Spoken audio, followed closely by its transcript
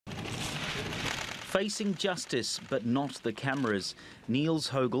Facing justice, but not the cameras. Neils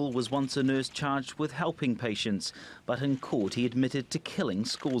Hoegel was once a nurse charged with helping patients, but in court he admitted to killing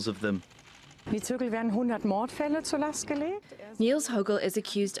scores of them. Neils Hoegel werden 100 Mordfälle zur Last gelegt. Niels Hoegel is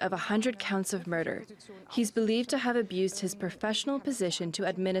accused of 100 counts of murder. He's believed to have abused his professional position to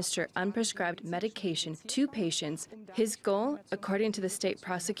administer unprescribed medication to patients. His goal, according to the state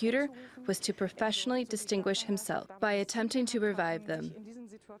prosecutor, was to professionally distinguish himself by attempting to revive them.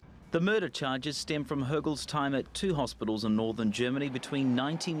 The murder charges stem from Hoegel's time at 2 hospitals in northern Germany between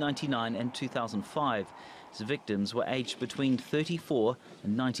 1999 and 2005. His victims were aged between 34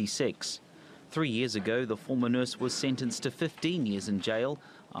 and 96. 3 years ago, the former nurse was sentenced to 15 years in jail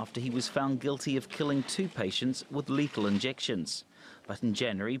after he was found guilty of killing 2 patients with lethal injections. But in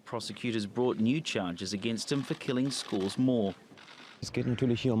January, prosecutors brought new charges against him for killing scores more.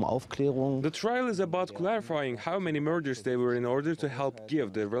 The trial is about clarifying how many murders there were in order to help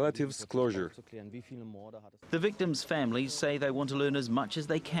give the relatives closure. The victims' families say they want to learn as much as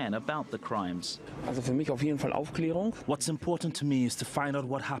they can about the crimes. What's important to me is to find out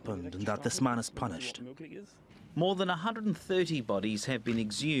what happened and that this man is punished. More than 130 bodies have been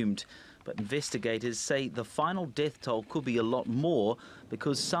exhumed, but investigators say the final death toll could be a lot more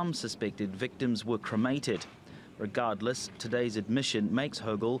because some suspected victims were cremated. Regardless, today's admission makes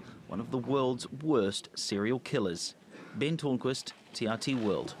Hoegel one of the world's worst serial killers. Tornquist, TRT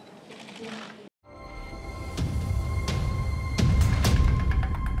World.